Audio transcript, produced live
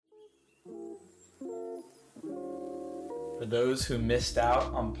For those who missed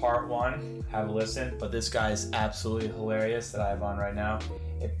out on part 1, have a listen, but this guy is absolutely hilarious that I have on right now.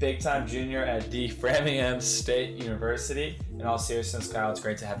 A big-time junior at the Framingham State University. In all seriousness, Kyle, it's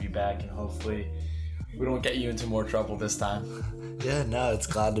great to have you back, and hopefully we don't get you into more trouble this time. Yeah, no, it's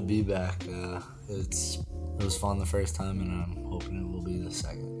glad to be back. It was fun the first time, and I'm hoping it will be the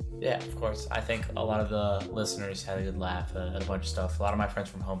second. Yeah, of course. I think a lot of the listeners had a good laugh at a bunch of stuff. A lot of my friends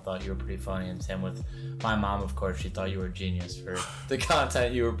from home thought you were pretty funny, and same with my mom, of course. She thought you were a genius for the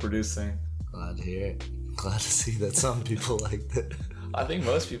content you were producing. Glad to hear it. Glad to see that some people liked it. I think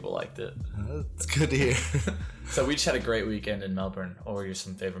most people liked it. It's good to hear. So we just had a great weekend in Melbourne. What were your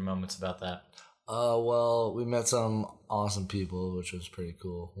some favorite moments about that? Well, we met some awesome people, which was pretty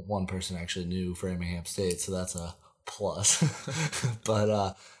cool. One person actually knew Framingham State, so that's a plus.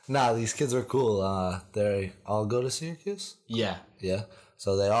 But these kids were cool. They all go to Syracuse? Yeah. Yeah.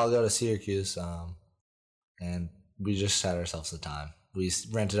 So they all go to Syracuse, and we just had ourselves a time. We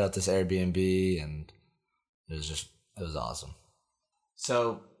rented out this Airbnb, and it was awesome.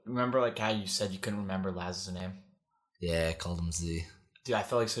 So remember like how you said you couldn't remember Laz's name? Yeah, I called him Z. Dude, I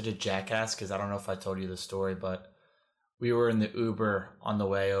felt like such a jackass because I don't know if I told you the story, but we were in the Uber on the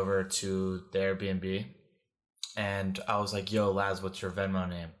way over to the Airbnb, and I was like, yo, Laz, what's your Venmo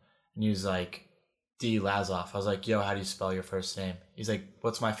name? And he was like, D. Lazoff. I was like, yo, how do you spell your first name? He's like,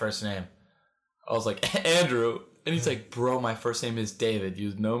 what's my first name? I was like, Andrew. And he's like, bro, my first name is David.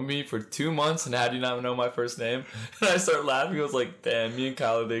 You've known me for 2 months, and how do you not know my first name? And I started laughing. I was like, damn, me and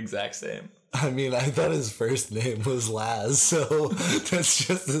Kyle are the exact same. I mean, I thought his first name was Laz, so that's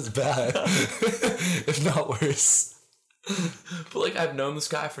just as bad, if not worse. But like, I've known this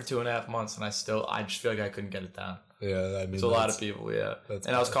guy for 2.5 months, and I just feel like I couldn't get it down. Yeah, I mean, it's a lot of people, yeah. And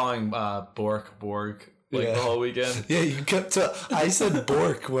bad. I was calling Borg, the whole weekend. Yeah, you kept. I said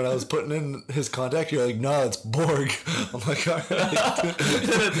Bork when I was putting in his contact. You're like, no, it's Borg. I'm like, all right. And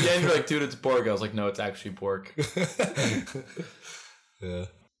then at the end, you're like, dude, it's Borg. I was like, no, it's actually Bork. Yeah.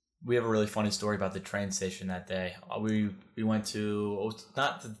 We have a really funny story about the train station that day. We went to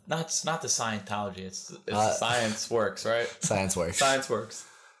not the Scientology. It's Science Works, right? Science Works. Science Works.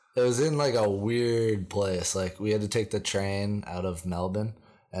 It was in like a weird place. Like we had to take the train out of Melbourne,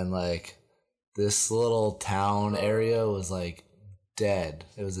 and like this little town area was like dead.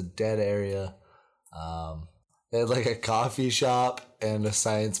 It was a dead area. They had like a coffee shop and a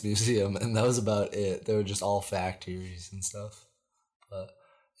science museum, and that was about it. They were just all fact theories and stuff. But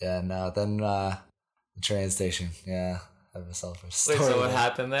yeah, no, then the train station. Yeah, I have myself a story. Wait, so what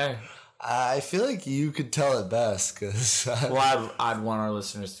happened there? I feel like you could tell it best, because I'd want our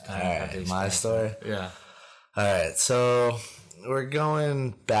listeners to kind of have the my story. Yeah. All right, so we're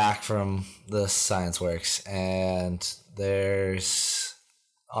going back from the Science Works, and there's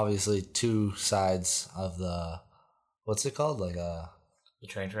obviously 2 sides of the, what's it called? Like the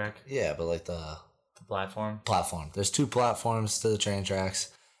train track? Yeah, but like the platform? Platform. There's 2 platforms to the train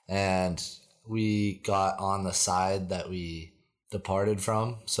tracks, and we got on the side that we departed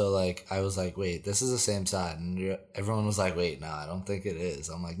from. So like I was like, wait, this is the same side, and everyone was like, wait, no, I don't think it is.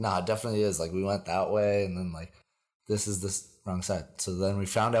 I'm like, no, it definitely is. Like we went that way, and then like this is the wrong side. So then we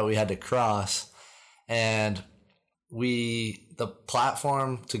found out we had to cross, and the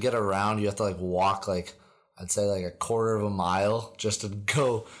platform, to get around, you have to like walk like, I'd say like a quarter of a mile just to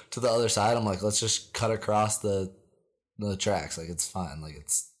go to the other side. I'm like, let's just cut across the tracks. Like it's fine. Like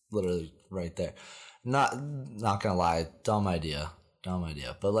it's literally right there. Not gonna lie, dumb idea.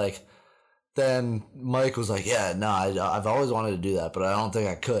 But like, then Mike was like, yeah, no, I've always wanted to do that, but I don't think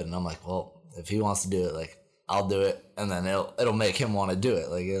I could. And I'm like, well, if he wants to do it, like I'll do it, and then it'll make him want to do it.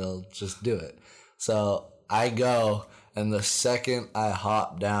 Like it'll just do it. So I go, and the second I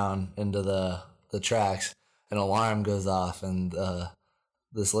hop down into the tracks, an alarm goes off, and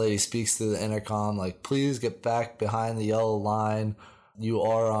this lady speaks through the intercom like, please get back behind the yellow line. You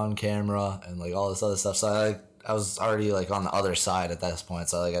are on camera, and like all this other stuff. So I was already like on the other side at this point.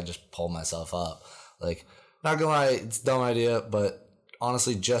 So like I just pulled myself up. Like, not gonna lie, it's a dumb idea, but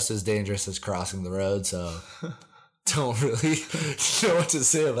honestly just as dangerous as crossing the road. So don't really know what to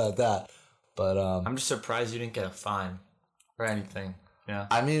say about that. But I'm just surprised you didn't get a fine or anything. Yeah.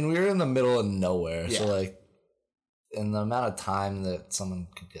 I mean, we were in the middle of nowhere. Yeah. So like, in the amount of time that someone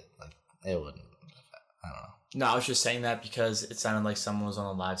could get, like, it wouldn't. I don't know. No, I was just saying that because it sounded like someone was on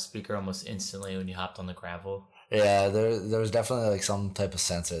a live speaker almost instantly when you hopped on the gravel. Yeah, there was definitely like some type of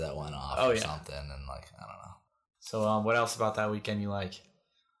sensor that went off something, and like, I don't know. So what else about that weekend you like?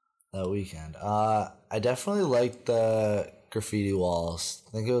 That weekend? I definitely liked the graffiti walls.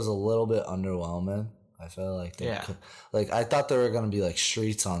 I think it was a little bit underwhelming. I felt like I thought there were going to be like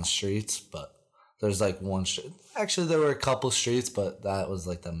streets on streets, but There's like one street. Actually, there were a couple streets, but that was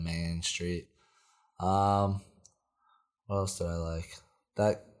like the main street. What else did I like?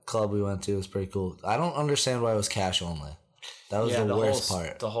 That club we went to was pretty cool. I don't understand why it was cash only. That was the worst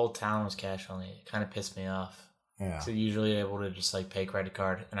part. The whole town was cash only. It kind of pissed me off. Yeah. So usually able to just like pay credit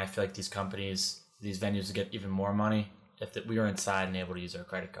card, and I feel like these companies, these venues would get even more money if we were inside and able to use our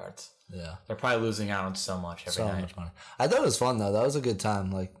credit cards. Yeah. They're probably losing out on so much every night. So much money. I thought it was fun though. That was a good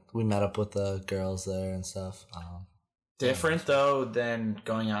time. Like we met up with the girls there and stuff. Different though than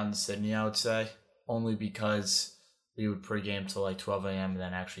going out in Sydney, I would say, only because we would pregame till like 12 a.m. and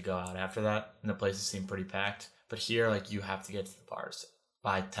then actually go out after that, and the places seem pretty packed. But here, like, you have to get to the bars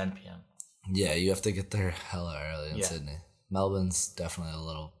by 10 p.m. Yeah, you have to get there hella early in Sydney. Melbourne's definitely a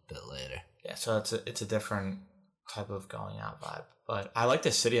little bit later. Yeah, so it's a different type of going out vibe. But I like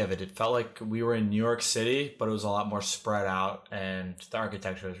the city of it. It felt like we were in New York City, but it was a lot more spread out, and the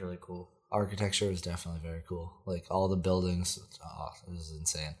architecture was really cool. Architecture was definitely very cool. Like, all the buildings, it was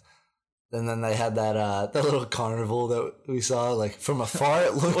insane. And then they had that little carnival that we saw, like, from afar.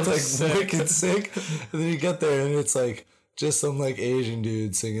 It looked like wicked sick. And then you get there, and it's, like, just some, like, Asian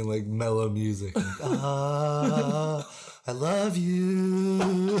dude singing, like, mellow music. Like, I love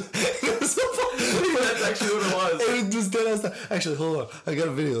you. It was so funny. That's actually what it was. It was just dead. Actually, hold on. I got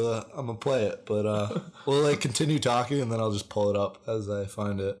a video. I'm going to play it. But we'll, like, continue talking, and then I'll just pull it up as I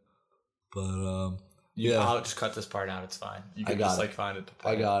find it. But, yeah. I'll just cut this part out. It's fine. You can just, like, find it to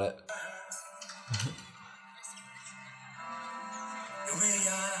play. I got it.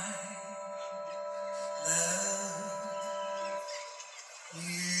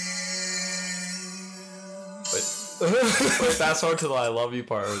 Wait, fast forward to the I love you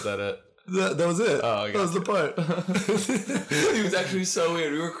part, or was that it? That was it. Oh, that was the part. It was actually so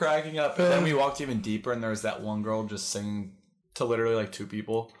weird. We were cracking up, and then we walked even deeper, and there was that one girl just singing to literally like two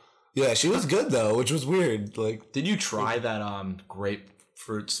people. Yeah, she was good though, which was weird. Like, did you try that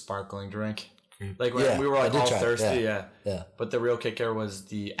grapefruit sparkling drink? Like when we were like all thirsty, yeah. But the real kicker was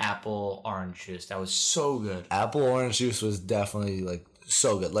the apple orange juice. That was so good. Apple orange juice was definitely like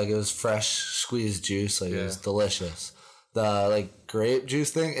so good. Like it was fresh squeezed juice. Like it was delicious. The like grape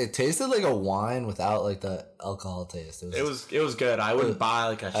juice thing, it tasted like a wine without like the alcohol taste. It was good. I wouldn't buy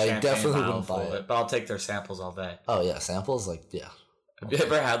like a champagne bottle full of it, but I'll take their samples all day. Oh yeah, samples Have you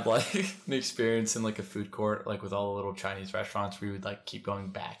ever had like an experience in like a food court, like with all the little Chinese restaurants where you would like keep going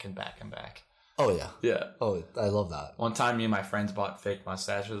back and back and back? Oh yeah. Yeah. Oh, I love that. One time me and my friends bought fake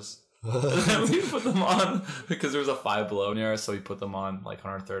mustaches. And then we put them on because there was a Five Below near us, so we put them on like on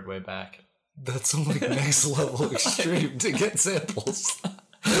our third way back. That's some like next level extreme to get samples.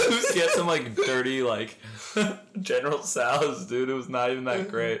 Just get some like dirty like General Tso's, dude. It was not even that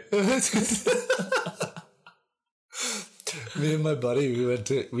great. Me and my buddy,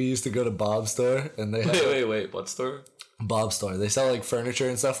 we used to go to Bob's store, and they had wait, what store? Bob's store. They sell like furniture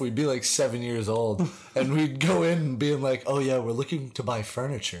and stuff. We'd be like 7 years old, and we'd go in and being like, "Oh yeah, we're looking to buy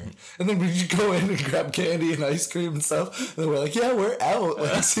furniture," and then we'd just go in and grab candy and ice cream and stuff. And then we're like, "Yeah, we're out.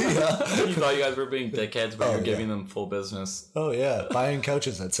 Like, see ya." You thought you guys were being dickheads, but you're giving them full business. Oh yeah, buying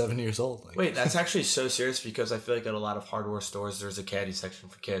couches at 7 years old. Like. Wait, that's actually so serious because I feel like at a lot of hardware stores there's a caddy section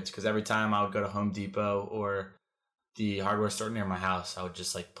for kids. Because every time I would go to Home Depot or the hardware store near my house, I would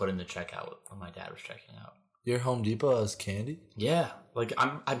just like put in the checkout when my dad was checking out. Your Home Depot has candy? Yeah, like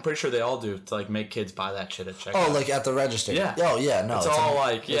I'm pretty sure they all do to like make kids buy that shit at checkout. Oh, like at the register? Yeah. Oh yeah, no. It's all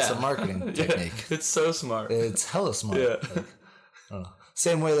like it's a marketing technique. It's so smart. It's hella smart. Yeah. Like, I don't know.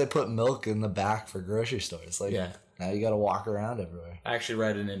 Same way they put milk in the back for grocery stores. Like now you got to walk around everywhere. I actually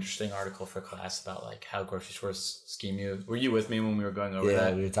read an interesting article for class about like how grocery stores scheme you. Were you with me when we were going over that?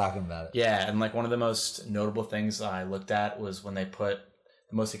 Yeah, we were talking about it. Yeah, and like one of the most notable things I looked at was when they put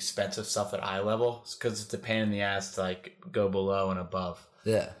the most expensive stuff at eye level, because it's a pain in the ass to like go below and above.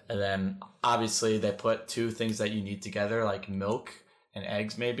 Yeah. And then obviously they put two things that you need together, like milk and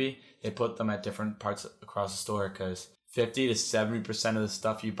eggs maybe. They put them at different parts across the store because 50 to 70% of the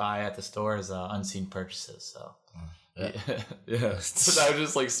stuff you buy at the store is unseen purchases. So yeah. So I was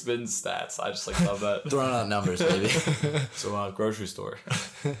just like spitting stats. I just like love that. Throwing out numbers, baby. So grocery store.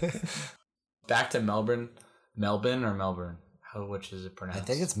 Back to Melbourne. Melbourne or Melbourne? Which is it pronounced? I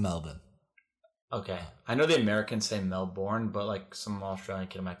think it's Melbourne. Okay. I know the Americans say Melbourne, but like some Australian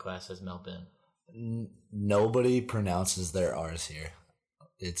kid in my class says Melbourne. Nobody pronounces their R's here.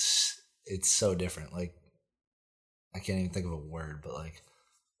 It's so different. Like, I can't even think of a word, but like,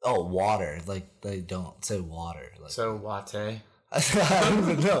 water. Like, they don't say water. Like, so, water. I don't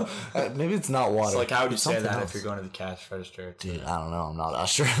even know. Maybe it's not water. So like, how would you It's say something that else. if you're going to the cash register? Dude, I don't know. I'm not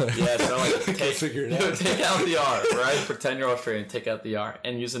Australian. Yeah, so like, Figure it out. take out the R, right? Pretend you're Australian. Take out the R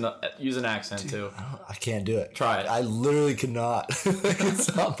and use an accent too. I can't do it. Try it. I literally cannot.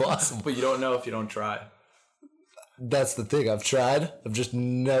 It's not possible. But you don't know if you don't try. That's the thing. I've tried. I've just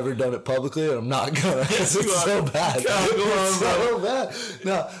never done it publicly, and I'm not gonna. It's so bad. Go on, It's bro. so bad.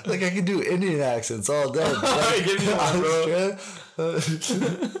 No, like I can do Indian accents all day. But, like, Alright, give me one, bro.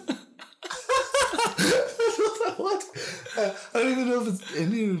 Australian- What? I don't even know if it's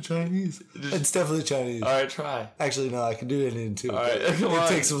Indian or Chinese. It's definitely Chinese. All right, try. Actually, no, I can do Indian too. All right, but come it on.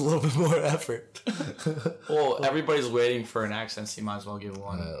 takes a little bit more effort. Well, everybody's waiting for an accent, so you might as well give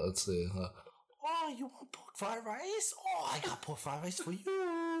one. Alright, let's see. Oh, you want pork fried rice? Oh, I got pork fried rice for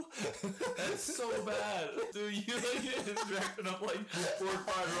you. That's so bad, dude. You like drafting up like 4 or 5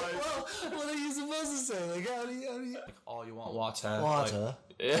 rice. Well, what are you supposed to say? Like, how do you? Like, oh, you want water? Water. Like,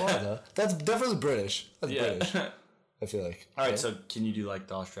 yeah. Water. That's definitely British. That's Yeah. British. I feel like. All right, so can you do like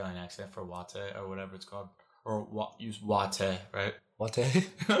the Australian accent for water or whatever it's called, or use water, right? Water.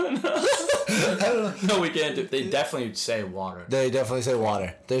 I don't know. No, we can't do. They definitely say water. They definitely say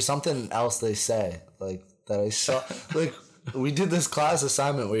water. There's something else they say, like that I saw. Like we did this class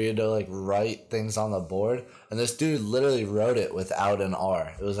assignment where you had to like write things on the board, and this dude literally wrote it without an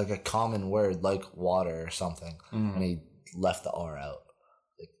R. It was like a common word, like water or something, and he left the R out.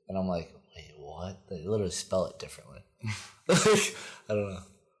 Like, and I'm like, wait, what? They literally spell it differently. Like, I don't know.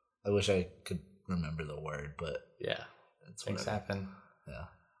 I wish I could remember the word, but Yeah, it's things whatever. happen. Yeah.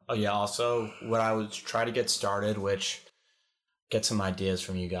 Oh yeah. Also, what I would try to get started, which get some ideas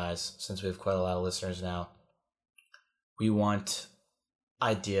from you guys, since we have quite a lot of listeners now. We want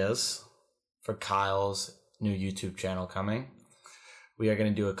ideas for Kyle's new YouTube channel coming. We are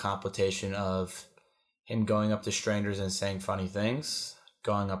going to do a compilation of him going up to strangers and saying funny things,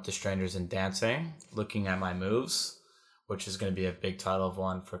 going up to strangers and dancing, looking at my moves, which is going to be a big title of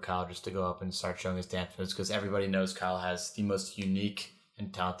one for Kyle just to go up and start showing his dance moves, because everybody knows Kyle has the most unique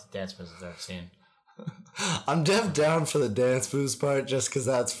and talented dance moves I've ever seen. I'm down for the dance moves part just because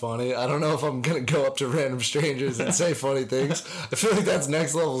that's funny. I don't know if I'm going to go up to random strangers and say funny things. I feel like that's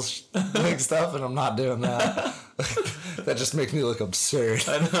next level like stuff, and I'm not doing that. That just makes me look absurd.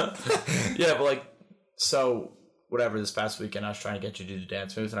 I know. Yeah, but like, so whatever, this past weekend I was trying to get you to do the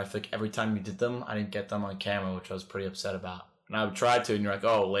dance moves, and I feel like every time you did them, I didn't get them on camera, which I was pretty upset about. And I would try to, and you're like,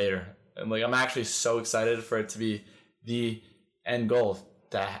 oh, later. And like, I'm actually so excited for it to be the end goal,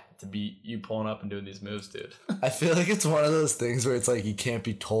 to be you pulling up and doing these moves, dude. I feel like it's one of those things where it's like you can't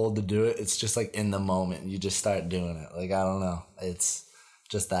be told to do it. It's just like in the moment. You just start doing it. Like, I don't know. It's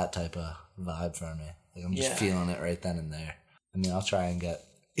just that type of vibe for me. Like, I'm just feeling it right then and there. I mean, I'll try and get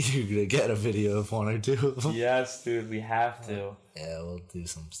you to get a video of one or two of them. Yes, dude, we have to. Yeah, we'll do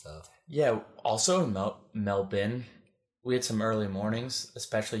some stuff. Yeah, also in Melbourne, we had some early mornings,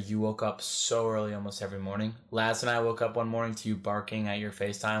 especially you woke up so early almost every morning. Laz and I woke up one morning to you barking at your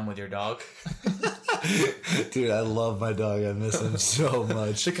FaceTime with your dog. Dude, I love my dog. I miss him so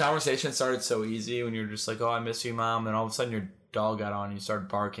much. The conversation started so easy when you were just like, oh, I miss you, Mom. And all of a sudden your dog got on and you started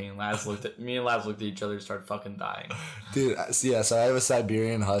barking. And Laz looked at me and Laz looked at each other and started fucking dying. Dude, yeah, so I have a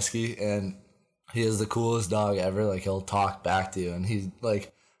Siberian Husky, and he is the coolest dog ever. Like, he'll talk back to you, and he,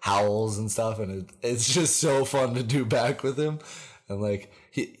 like, howls and stuff, and it's just so fun to do back with him. And, like,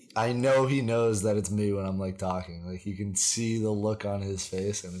 I know he knows that it's me when I'm, like, talking. Like, you can see the look on his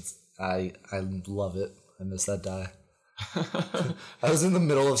face, and I love it. I miss that die. I was in the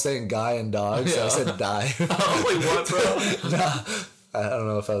middle of saying guy and dog, so I said die. Oh, wait, what, bro? Nah, I don't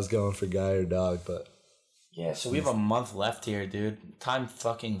know if I was going for guy or dog, but... Yeah, so we have a month left here, dude. Time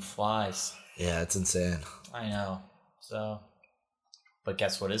fucking flies. Yeah, it's insane. I know. So, but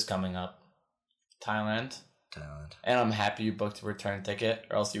guess what is coming up? Thailand. And I'm happy you booked a return ticket,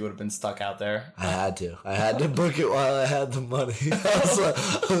 or else you would have been stuck out there. I had to book it while I had the money.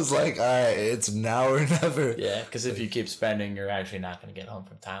 I was like, all right, it's now or never. Yeah, because if you keep spending, you're actually not going to get home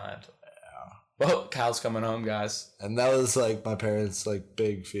from Thailand. Yeah. Well, Kyle's coming home, guys. And that was like my parents' like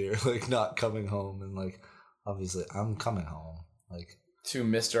big fear, like not coming home, and like obviously I'm coming home. Like, to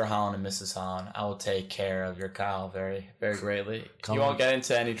Mr. Holland and Mrs. Holland, I will take care of your Kyle very, very greatly. He won't get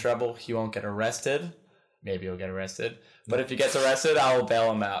into any trouble. He won't get arrested. Maybe he'll get arrested. But if he gets arrested, I will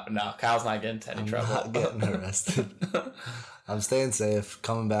bail him out. No, Kyle's not getting into any trouble. I'm not getting arrested. I'm staying safe.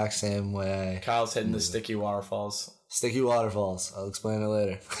 Coming back same way. Kyle's hitting the sticky waterfalls. Sticky waterfalls. I'll explain it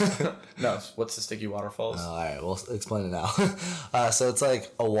later. No, what's the sticky waterfalls? All right, we'll explain it now. So it's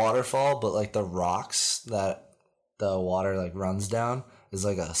like a waterfall, but like the rocks that the water like runs down is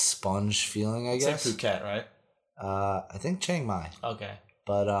like a sponge feeling, I guess. It's like Phuket, right? I think Chiang Mai. Okay.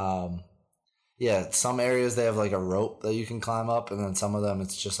 But yeah, some areas they have like a rope that you can climb up, and then some of them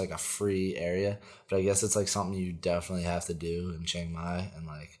it's just like a free area. But I guess it's like something you definitely have to do in Chiang Mai. And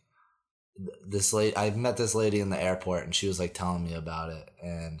like I met this lady in the airport, and she was like telling me about it,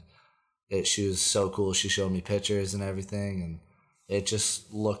 and she was so cool. She showed me pictures and everything, and it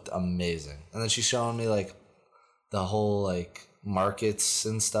just looked amazing. And then she's showing me like the whole like markets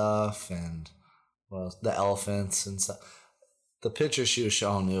and stuff, and the elephants and stuff. The picture she was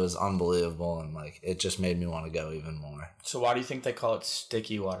showing me was unbelievable, and like it just made me want to go even more. So why do you think they call it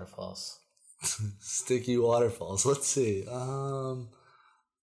sticky waterfalls? Sticky waterfalls. Let's see.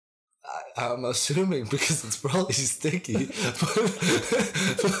 I'm assuming because it's probably sticky. But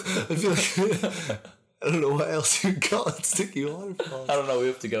I feel like I don't know why else you'd call it sticky waterfalls. I don't know. We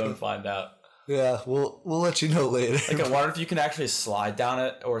have to go and find out. Yeah, we'll let you know later. Like, I wonder if you can actually slide down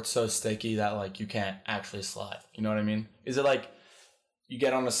it, or it's so sticky that like you can't actually slide. You know what I mean? Is it like you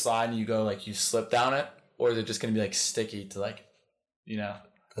get on the slide and you go like you slip down it, or is it just gonna be like sticky to like, you know?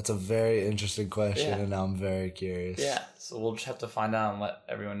 That's a very interesting question, and I'm very curious. Yeah, so we'll just have to find out and let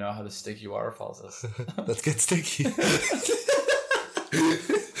everyone know how the sticky waterfalls is. Let's get sticky.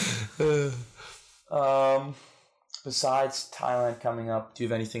 Besides Thailand coming up, do you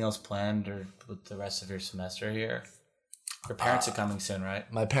have anything else planned or with the rest of your semester here? Your parents are coming soon,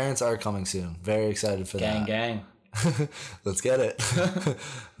 right? My parents are coming soon. Very excited for that. Gang. Let's get it.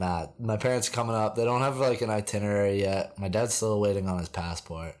 Nah, my parents are coming up. They don't have like an itinerary yet. My dad's still waiting on his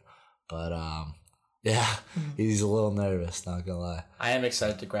passport. But yeah, he's a little nervous, not gonna lie. I am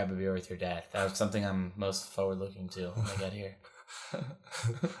excited to grab a beer with your dad. That was something I'm most forward looking to when I get here.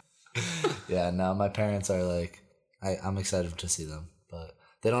 Yeah, no, my parents are like, I'm excited to see them, but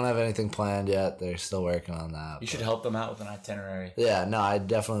they don't have anything planned yet. They're still working on that. You should help them out with an itinerary. Yeah, no, I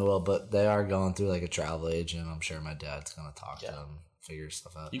definitely will, but they are going through like a travel agent. I'm sure my dad's going to talk to them, figure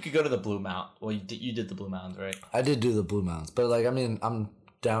stuff out. You could go to the Blue Mountain. Well, you did the Blue Mountains, right? I did do the Blue Mountains, but like, I mean, I'm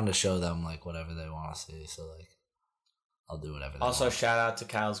down to show them like whatever they want to see, so like, I'll do whatever they Also, want. shout out to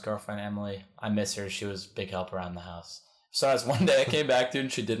Kyle's girlfriend, Emily. I miss her. She was a big help around the house. So as one day I came back to and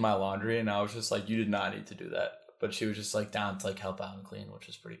she did my laundry, and I was just like, you did not need to do that. But she was just like down to like help out and clean, which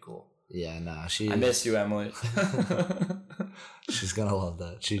was pretty cool. Yeah, nah, I miss you, Emily. She's gonna love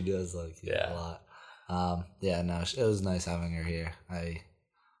that. She does like you a lot. Yeah, no, it was nice having her here. I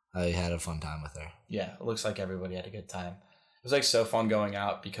had a fun time with her. Yeah, it looks like everybody had a good time. It was like so fun going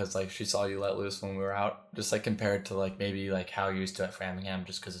out because like she saw you let loose when we were out, just like compared to like maybe like how you're used to at Framingham,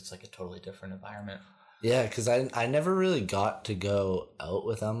 just because it's like a totally different environment. Yeah, because I never really got to go out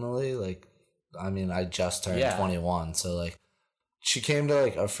with Emily. Like, I mean, I just turned 21, so like she came to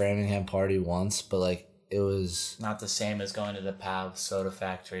like a Framingham party once, but like it was not the same as going to the Pav Soda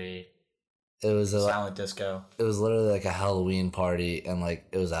Factory. It was a silent disco. It was literally like a Halloween party, and like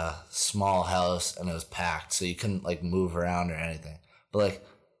it was a small house and it was packed, so you couldn't like move around or anything. But like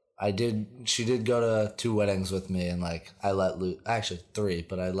she did go to 2 weddings with me, and like I let loose, actually 3,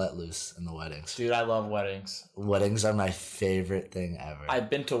 but I let loose in the weddings. Dude, I love weddings. Weddings are my favorite thing ever.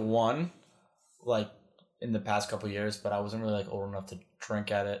 I've been to one like in the past couple of years, but I wasn't really like old enough to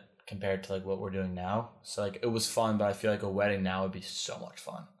drink at it compared to like what we're doing now. So like it was fun, but I feel like a wedding now would be so much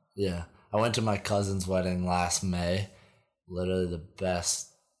fun. Yeah. I went to my cousin's wedding last May. Literally the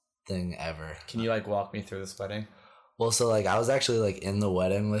best thing ever. Can you like walk me through this wedding? Well, so like I was actually like in the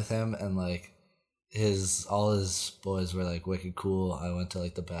wedding with him, and like all his boys were like wicked cool. I went to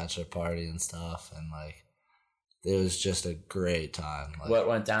like the bachelor party and stuff, and like it was just a great time. Like, what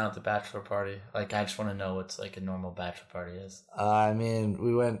went down at the bachelor party? Like I just want to know what's like a normal bachelor party is. I mean,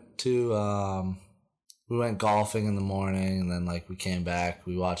 we went golfing in the morning, and then like we came back,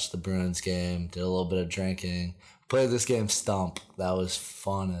 we watched the Bruins game, did a little bit of drinking, played this game Stump. That was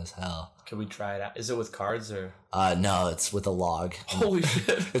fun as hell. Could we try it out? Is it with cards or? No, it's with a log. Holy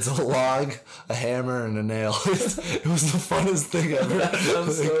shit. It's a log, a hammer, and a nail. It was the funnest thing ever. That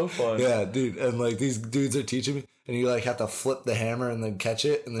sounds so fun. Yeah, dude. And like these dudes are teaching me, and you like have to flip the hammer and then catch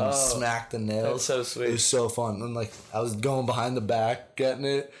it, and then smack the nails. That's so sweet. It was so fun. And like I was going behind the back getting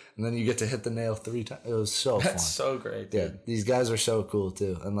it, and then you get to hit the nail 3 times. It was so fun. That's so great, dude. Yeah, these guys were so cool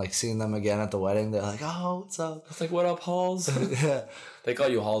too. And like seeing them again at the wedding, they're like, "Oh, what's up?" It's like, "What up, Halls?" Yeah. They call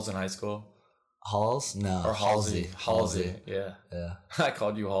you Halls in high school. Halls? No. Or Halsey. Halsey. Yeah. Yeah. I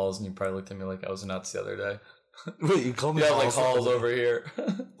called you Halls, and you probably looked at me like I was nuts the other day. Wait, you called me Halls? Yeah, Halls? like Halls over here.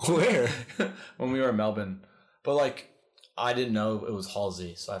 Where? When we were in Melbourne. But like, I didn't know it was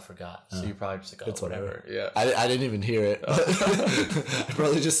Halsey, so I forgot. So you probably just like, oh, it's whatever. Yeah. I didn't even hear it. I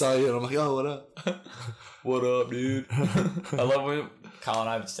probably just saw you, and I'm like, "Oh, what up?" What up, dude? I love when Kyle and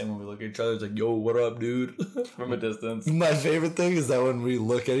I have this thing when we look at each other. It's like, yo, what up, dude? From a distance. My favorite thing is that when we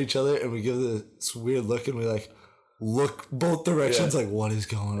look at each other and we give this weird look and we like look both directions, like, what is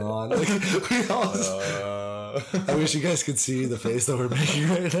going on? Like, we all I wish you guys could see the face that we're making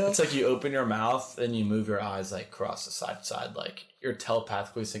right now. It's like you open your mouth and you move your eyes like across the side to side, like you're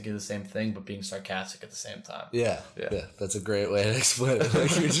telepathically thinking the same thing but being sarcastic at the same time. Yeah. That's a great way to explain it.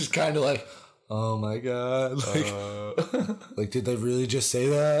 Like, you're just kind of like, oh my god, like did they really just say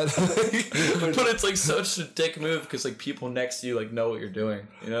that? But it's like such a dick move because like people next to you like know what you're doing,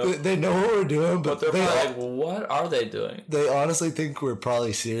 you know? They know what we're doing, but they're like, well, what are they doing? They honestly think we're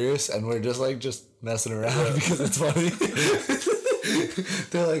probably serious and we're just messing around because it's funny.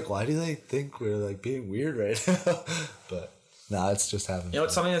 They're like, why do they think we're like being weird right now? But nah, it's just having fun.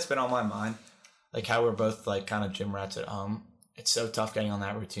 It's something that's been on my mind, like how we're both like kind of gym rats at home. It's so tough getting on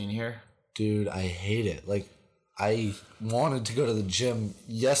that routine here. Dude, I hate it. Like, I wanted to go to the gym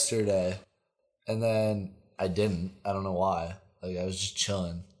yesterday, and then I didn't. I don't know why. Like, I was just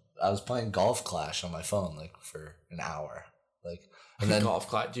chilling. I was playing Golf Clash on my phone, like, for an hour. Like, and then Golf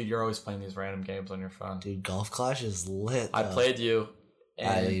Clash, dude, you're always playing these random games on your phone. Dude, Golf Clash is lit. I played you, and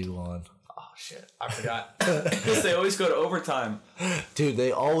I won. Oh shit, I forgot. Because they always go to overtime. Dude,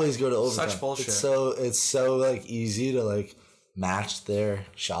 they always go to overtime. Such bullshit. It's so like easy to like match their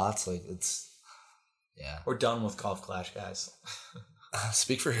shots. Like, it's We're done with Golf Clash, guys.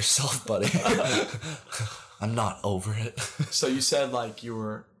 Speak for yourself, buddy. I'm not over it. So you said like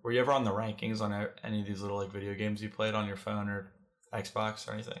were you ever on the rankings on any of these little like video games you played on your phone or Xbox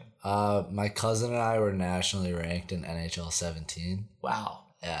or anything? My cousin and I were nationally ranked in NHL 17. Wow.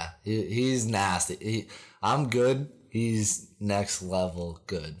 Yeah, he's nasty. I'm good. He's next level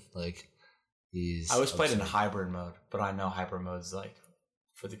good. Like, I always played in hybrid mode, but I know hybrid mode's like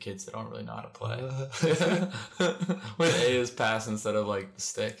for the kids that don't really know how to play. When A is pass instead of like the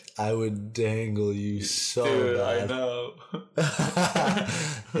stick. I would dangle you so Dude, bad. I know.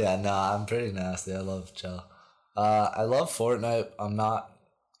 Yeah, no, I'm pretty nasty. I love Chell. I love Fortnite. I'm not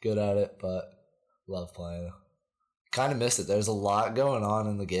good at it, but love playing it. Kind of miss it. There's a lot going on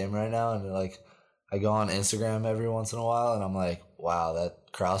in the game right now, and like I go on Instagram every once in a while, and I'm like, wow,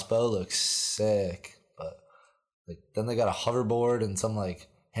 that crossbow looks sick. But like then they got a hoverboard and some like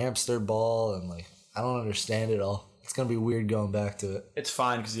hamster ball, and like I don't understand it all. It's gonna be weird going back to it. It's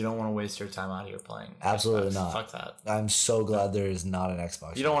fine because you don't want to waste your time out here playing. Absolutely Xbox. not. Fuck that. I'm so glad there is not an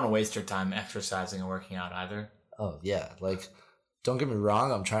Xbox. You don't want to waste your time exercising and working out either. Oh yeah, like don't get me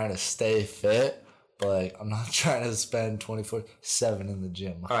wrong. I'm trying to stay fit. But like, I'm not trying to spend 24/7 in the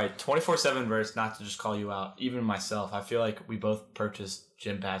gym. All right, 24/7 versus, not to just call you out, even myself. I feel like we both purchased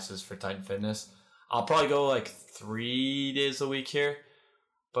gym passes for Titan Fitness. I'll probably go like 3 days a week here.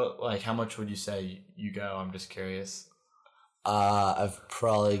 But like, how much would you say you go? I'm just curious. I've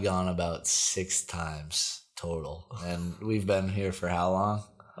probably gone about 6 times total. And we've been here for how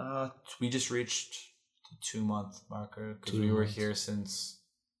long? We just reached the 2-month marker because we were here since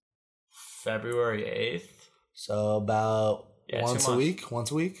February 8th. So about once a week?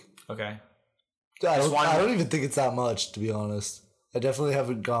 Once a week? Okay. I don't even think it's that much, to be honest. I definitely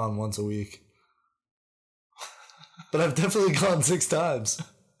haven't gone once a week. But I've definitely gone 6 times.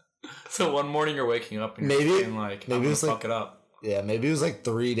 So one morning you're waking up and you're thinking like, I'm gonna fuck it up. Yeah, maybe it was like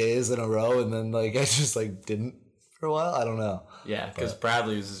 3 days in a row and then like I just like didn't for a while. I don't know. Yeah, because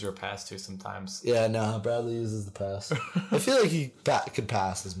Bradley uses your pass too sometimes. Yeah, no, Bradley uses the pass. I feel like he could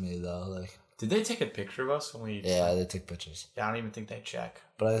pass as me though. Like, did they take a picture of us when we? Yeah, they took pictures. Yeah, I don't even think they check.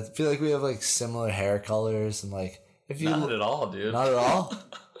 But I feel like we have like similar hair colors and like if you not at all, dude. Not at all.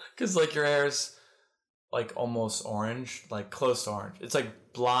 Because like your hair is like almost orange, like close to orange. It's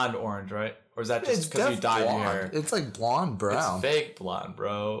like blonde orange, right? Or is that just because you dyed your hair? It's like blonde brown. It's fake blonde,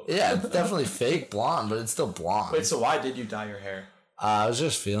 bro. Yeah, it's definitely fake blonde, but it's still blonde. Wait, so why did you dye your hair? I was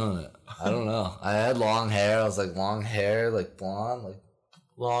just feeling it. I don't know. I had long hair. I was like, long hair, like blonde, like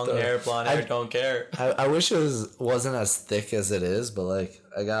long hair, blonde hair. Don't care. I wish it wasn't as thick as it is, but like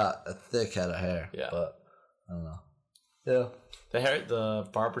I got a thick head of hair. Yeah, but I don't know. Yeah, the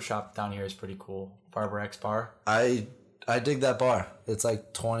barbershop down here is pretty cool. Barber X Bar. I dig that bar. It's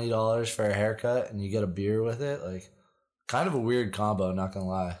like $20 for a haircut, and you get a beer with it. Like, kind of a weird combo. Not gonna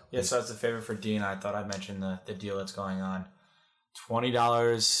lie. Yeah, so that's a favor for Dean. I thought I'd mention the deal that's going on.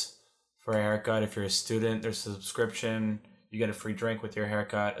 $20 for a haircut. If you're a student, there's a subscription. You get a free drink with your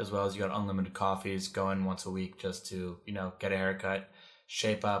haircut, as well as you got unlimited coffees. Go in once a week just to get a haircut,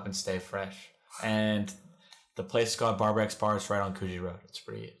 shape up, and stay fresh. And the place is called Barber X Bar. It's right on Coogee Road. It's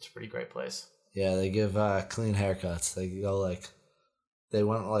a pretty great place. Yeah, they give clean haircuts. They go like, they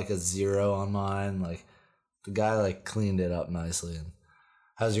went like a 0 on mine. Like the guy like cleaned it up nicely, and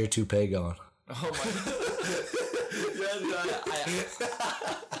How's your toupee going? Oh my. Yeah, dude,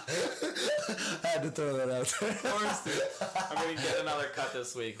 I had to throw that out there. Of course, dude. I'm gonna get another cut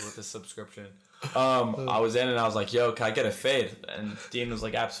this week with the subscription. I was in and I was like, "Yo, can I get a fade?" And Dean was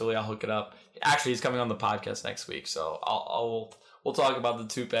like, "Absolutely, I'll hook it up." Actually, he's coming on the podcast next week, so we'll talk about the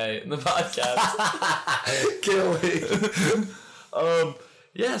toupee in the podcast. Can't wait.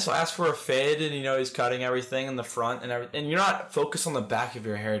 Yeah, so I asked for a fade, and he's cutting everything in the front and everything. And you're not focused on the back of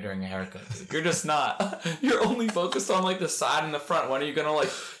your hair during a haircut. Dude. You're just not. You're only focused on like the side and the front. When are you gonna like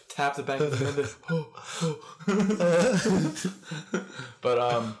tap the back of the head? But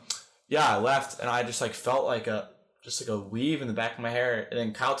yeah, I left, and I just like felt like a weave in the back of my hair. And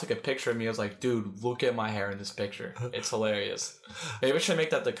then Kyle took a picture of me. I was like, dude, look at my hair in this picture. It's hilarious. Maybe I should make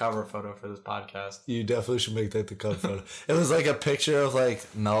that the cover photo for this podcast. You definitely should make that the cover photo. It was like a picture of like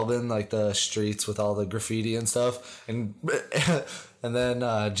Melbourne, like the streets with all the graffiti and stuff. And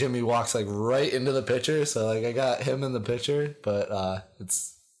then Jimmy walks like right into the picture. So like I got him in the picture, but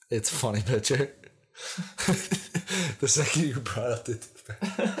it's a funny picture. The second you brought up the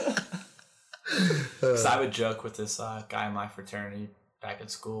Because I would joke with this guy in my fraternity back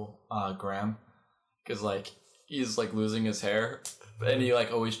at school, Graham, because like he's like losing his hair, and he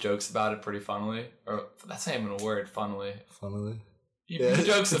like always jokes about it pretty funnily. Or that's not even a word, funnily. He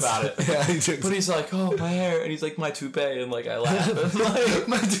jokes about it. Yeah, he jokes. But he's like, "Oh, my hair," and he's like, "My toupee," and like I laugh. And, like,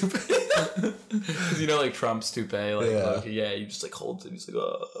 my toupee. Because like Trump's toupee, like yeah. he just like holds it. He's like,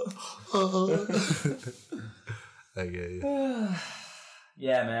 "Oh." I get you.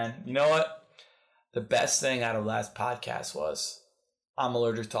 Yeah, man. You know what? The best thing out of last podcast was I'm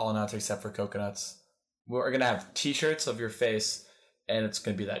allergic to all nuts except for coconuts. We're going to have t-shirts of your face, and it's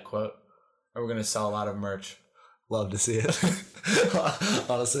going to be that quote. And we're going to sell a lot of merch. Love to see it.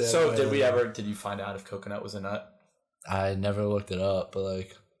 Honestly. So did you find out if coconut was a nut? I never looked it up, but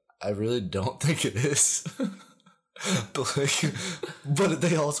like, I really don't think it is. But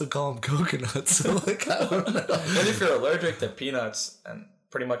they also call them coconuts, so like, I don't know. And if you're allergic to peanuts and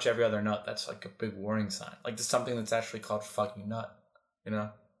pretty much every other nut, that's like a big warning sign. Like there's something that's actually called fucking nut,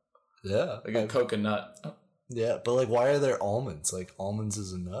 Yeah. Like a coconut. Yeah, but like, why are there almonds? Like, almonds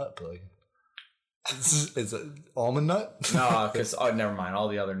is a nut, but like, it's an almond nut? No, because, never mind. All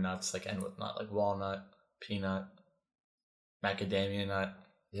the other nuts like end with nut, like walnut, peanut, macadamia nut.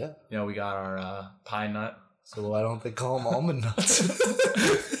 Yeah. We got our pine nut. So why don't they call them almond nuts?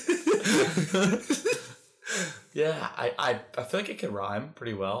 Yeah, I feel like it could rhyme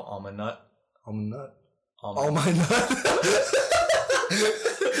pretty well. Almond nut. Almond nut. Almond nut.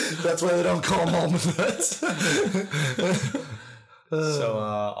 That's why they don't call them almond nuts. So,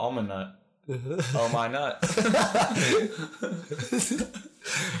 almond nut. Oh, my nut.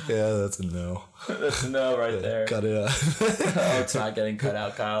 Yeah, that's a no. That's a no right there. Cut it out. Oh, it's not getting cut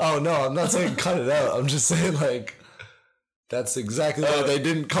out, Kyle. Oh, no, I'm not saying cut it out. I'm just saying, like, that's exactly why they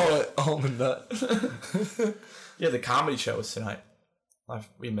didn't call it almond nut. Yeah, the comedy show was tonight.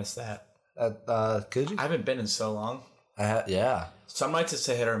 We missed that. Could you? I haven't been in so long. Yeah. Some nights it's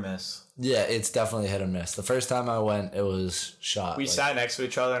a hit or miss. Yeah, it's definitely hit or miss. The first time I went, it was shot. We sat next to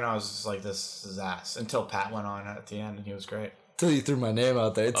each other, and I was just like, this is ass. Until Pat went on at the end, and he was great. Until you threw my name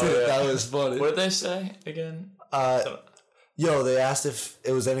out there, too. Oh, yeah. That was funny. What did they say again? They asked if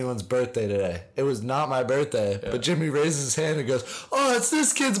it was anyone's birthday today. It was not my birthday, but Jimmy raises his hand and goes, "Oh, it's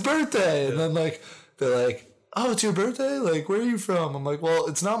this kid's birthday." And then, like, they're like, "Oh, it's your birthday? Like, where are you from?" I'm like, "Well,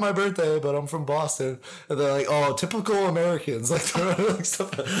 it's not my birthday, but I'm from Boston." And they're like, "Oh, typical Americans." Like, like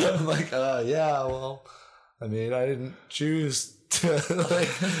stuff. I'm like, yeah, well, I mean, I didn't choose to,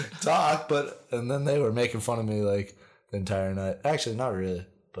 like, talk, but, and then they were making fun of me, like, the entire night. Actually, not really,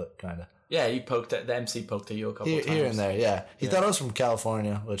 but kind of. Yeah, the MC poked at you a couple times. Here and there, yeah. He thought I was from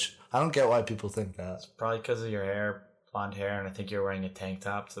California, which I don't get why people think that. It's probably because of your hair. Blonde hair, and I think you're wearing a tank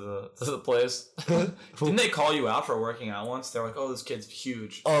top to the place. Didn't they call you out for working out once? They're like, "Oh, this kid's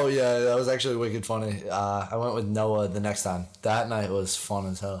huge." Oh yeah, that was actually wicked funny. I went with Noah the next time. That night was fun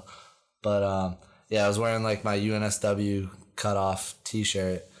as hell. But I was wearing like my UNSW cutoff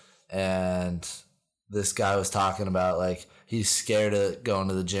T-shirt, and this guy was talking about like he's scared of going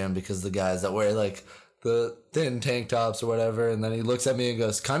to the gym because the guys that wear like the thin tank tops or whatever, and then he looks at me and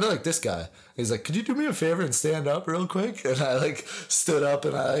goes, kind of like this guy. He's like, "Could you do me a favor and stand up real quick?" And I like stood up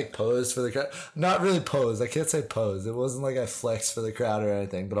and I like posed for the crowd. Not really posed. I can't say posed. It wasn't like I flexed for the crowd or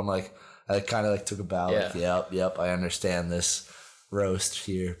anything, but I'm like, I kind of like took a bow. Yeah. Like, yep, I understand this roast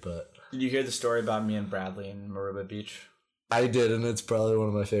here, but. Did you hear the story about me and Bradley in Maruba Beach? I did, and it's probably one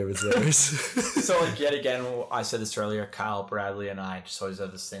of my favorite stories. So, like, yet again, I said this earlier, Kyle, Bradley, and I just always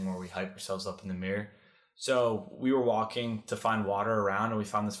have this thing where we hype ourselves up in the mirror. So we were walking to find water around, and we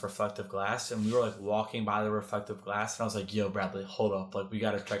found this reflective glass, and we were like walking by the reflective glass, and I was like, yo, Bradley, hold up. Like, we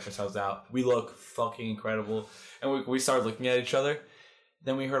got to check ourselves out. We look fucking incredible. And we started looking at each other.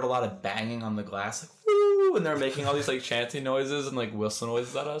 Then we heard a lot of banging on the glass, like, woo, and they're making all these like chanting noises and like whistle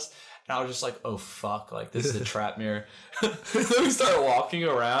noises at us. And I was just like, oh fuck, like this is a trap mirror. Then we start walking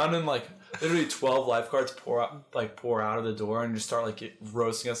around, and like literally 12 lifeguards pour out of the door and just start like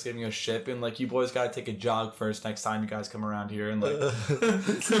roasting us, giving us shit, and like, you boys gotta take a jog first next time you guys come around here. And like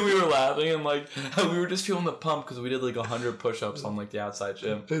and we were laughing, and like we were just feeling the pump because we did like 100 push-ups on like the outside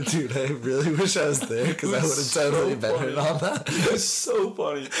gym. Dude, I really wish I was there because I would have totally been in on that. It was so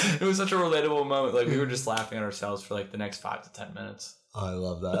funny. It was such a relatable moment. Like, we were just laughing at ourselves for like the next 5 to 10 minutes. Oh, I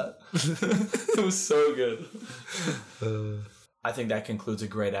love that. It was so good. I think that concludes a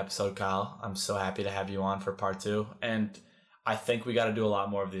great episode, Kyle. I'm so happy to have you on for part 2. And I think we got to do a lot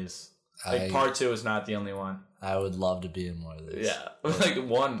more of these. Like, part 2 is not the only one. I would love to be in more of these. Yeah. Like,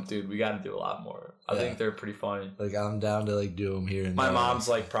 one, dude, we got to do a lot more. I think they're pretty funny. Like, I'm down to, like, do them here and My there. mom's,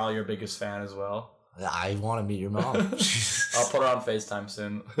 like, probably your biggest fan as well. I want to meet your mom. I'll put her on FaceTime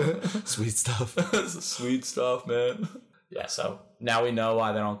soon. Sweet stuff. Sweet stuff, man. Yeah, so now we know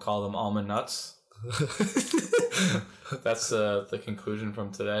why they don't call them almond nuts. That's the conclusion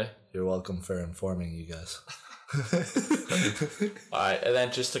from today. You're welcome for informing you guys. All right, and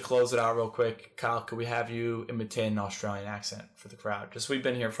then just to close it out real quick, Kyle, could we have you imitate an Australian accent for the crowd? Just, we've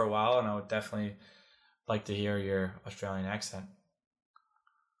been here for a while, and I would definitely like to hear your Australian accent.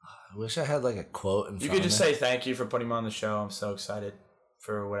 I wish I had like a quote in front of me. You could just say thank you for putting me on the show. I'm so excited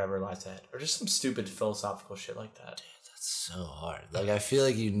for whatever lies ahead. Or just some stupid philosophical shit like that. Dude, that's so hard. Like, I feel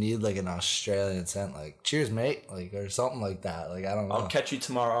like you need like an Australian accent, like cheers mate, like, or something like that. Like, I don't know. I'll catch you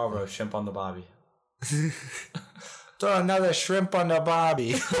tomorrow. I'll roast shrimp on the bobby. Throw another shrimp on the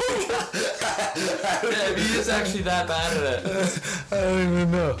bobby. Yeah, he is actually that bad at it. I don't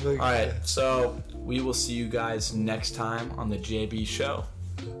even know. Like, all right, so we will see you guys next time on the JB Show.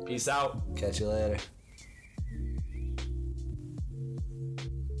 Peace out. Catch you later.